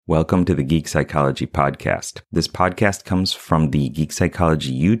Welcome to the Geek Psychology Podcast. This podcast comes from the Geek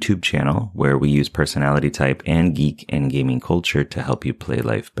Psychology YouTube channel, where we use personality type and geek and gaming culture to help you play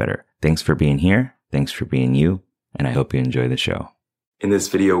life better. Thanks for being here. Thanks for being you. And I hope you enjoy the show. In this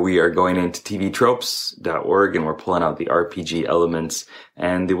video, we are going into tvtropes.org and we're pulling out the RPG elements.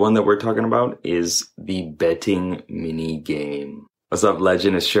 And the one that we're talking about is the betting mini game. What's up,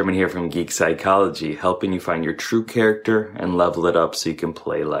 legend? It's Sherman here from Geek Psychology, helping you find your true character and level it up so you can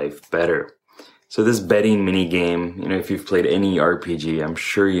play life better. So this betting mini game, if you've played any RPG, I'm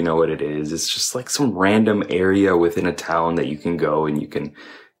sure you know what it is. It's just like some random area within a town that you can go and you can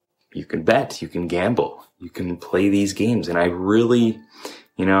bet, you can gamble, you can play these games. And I really,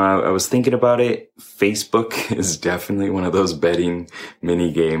 I was thinking about it. Facebook is definitely one of those betting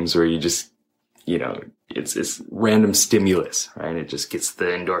mini games where you just, it's random stimulus, right? It just gets the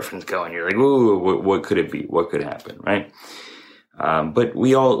endorphins going. You're like, ooh, what could it be? What could happen, right? But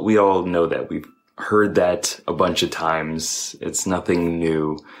we all know that. We've heard that a bunch of times. It's nothing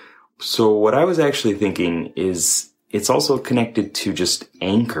new. So what I was actually thinking is it's also connected to just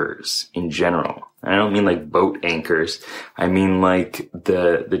anchors in general. I don't mean like boat anchors. I mean like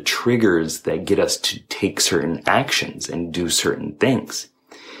the triggers that get us to take certain actions and do certain things.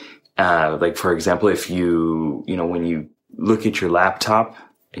 Like, for example, if when you look at your laptop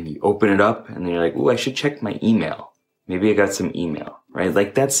and you open it up and then you're like, oh, I should check my email. Maybe I got some email, right?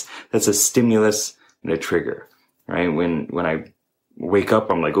 Like that's a stimulus and a trigger, right? When I wake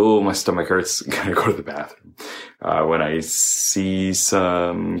up, I'm like, oh, my stomach hurts. Gotta go to the bathroom. When I see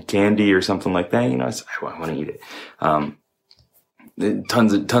some candy or something like that, I want to eat it.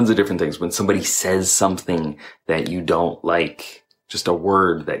 Tons of different things. When somebody says something that you don't like, just a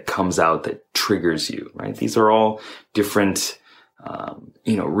word that comes out that triggers you, right? These are all different,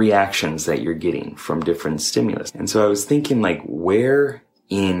 reactions that you're getting from different stimulus. And so I was thinking, like, where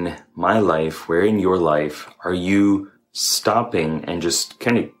in my life, where in your life are you stopping and just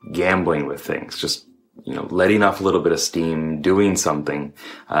kind of gambling with things? Just, letting off a little bit of steam, doing something,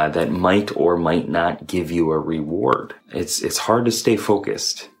 that might or might not give you a reward. It's hard to stay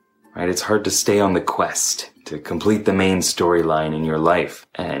focused, right? It's hard to stay on the quest to complete the main storyline in your life.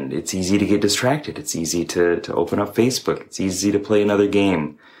 And it's easy to get distracted. It's easy to open up Facebook. It's easy to play another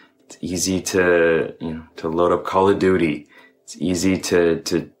game. It's easy to load up Call of Duty. It's easy to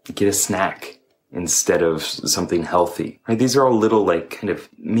get a snack instead of something healthy, right? These are all little, like, kind of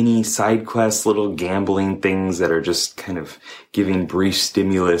mini side quests, little gambling things that are just kind of giving brief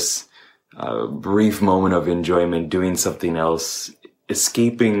stimulus, brief moment of enjoyment, doing something else,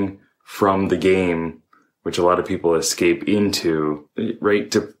 escaping from the game, which a lot of people escape into,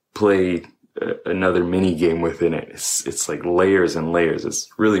 right, to play another mini game within it. It's like layers and layers. It's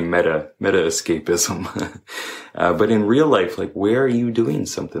really meta escapism. But in real life, like, where are you doing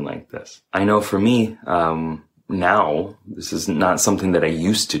something like this? I know for me, now, this is not something that I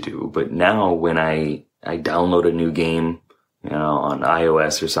used to do, but now when I download a new game, on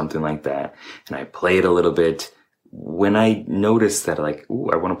iOS or something like that, and I play it a little bit, when I notice that, like, ooh,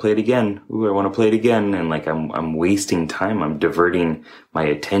 I want to play it again. Ooh, I want to play it again. And like, I'm wasting time. I'm diverting my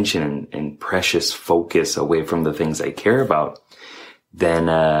attention and precious focus away from the things I care about. Then,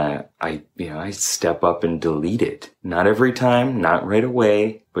 I step up and delete it. Not every time, not right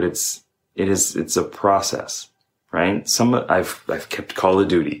away, but it's a process, right? I've kept Call of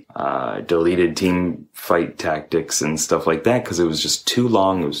Duty, deleted Team Fight Tactics and stuff like that because it was just too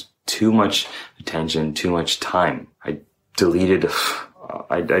long. It was too much attention, too much time. I deleted,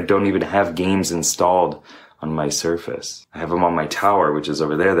 I don't even have games installed on my Surface. I have them on my tower, which is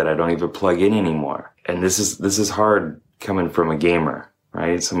over there, that I don't even plug in anymore. And this is hard coming from a gamer,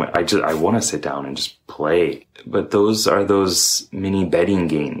 right? So I want to sit down and just play. But those are those mini betting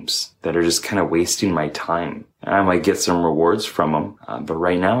games that are just kind of wasting my time. I might get some rewards from them, but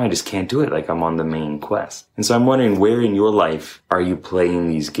right now I just can't do it. Like, I'm on the main quest. And so I'm wondering, where in your life are you playing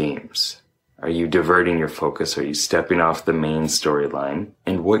these games? Are you diverting your focus? Are you stepping off the main storyline?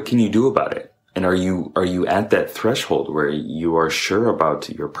 And what can you do about it? And are you at that threshold where you are sure about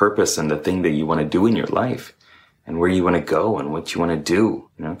your purpose and the thing that you want to do in your life and where you want to go and what you want to do?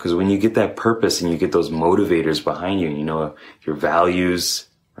 Because when you get that purpose and you get those motivators behind you, your values,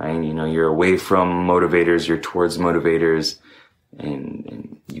 right? You're away from motivators, you're towards motivators,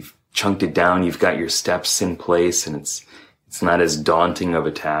 and you've chunked it down, you've got your steps in place, and it's not as daunting of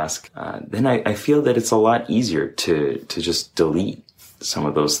a task. Then I feel that it's a lot easier to just delete some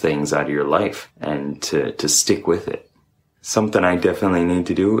of those things out of your life and to stick with it. Something I definitely need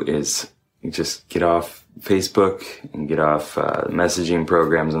to do is just get off Facebook and get off messaging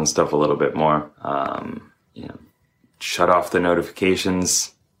programs and stuff a little bit more. Shut off the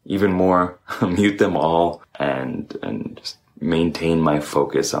notifications even more, mute them all, and just maintain my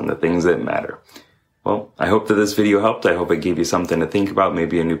focus on the things that matter. Well, I hope that this video helped. I hope it gave you something to think about,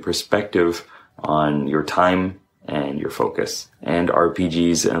 maybe a new perspective on your time and your focus and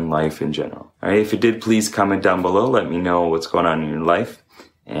RPGs and life in general. All right, if it did, please comment down below. Let me know what's going on in your life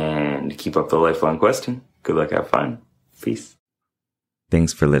and keep up the lifelong questing. Good luck, have fun. Peace.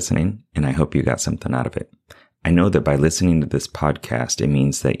 Thanks for listening, and I hope you got something out of it. I know that by listening to this podcast, it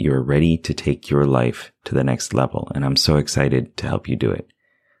means that you're ready to take your life to the next level, and I'm so excited to help you do it.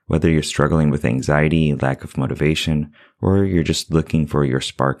 Whether you're struggling with anxiety, lack of motivation, or you're just looking for your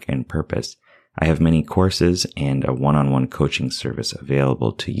spark and purpose, I have many courses and a one-on-one coaching service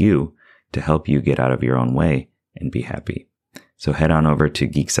available to you to help you get out of your own way and be happy. So head on over to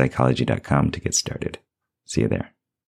geekpsychology.com to get started. See you there.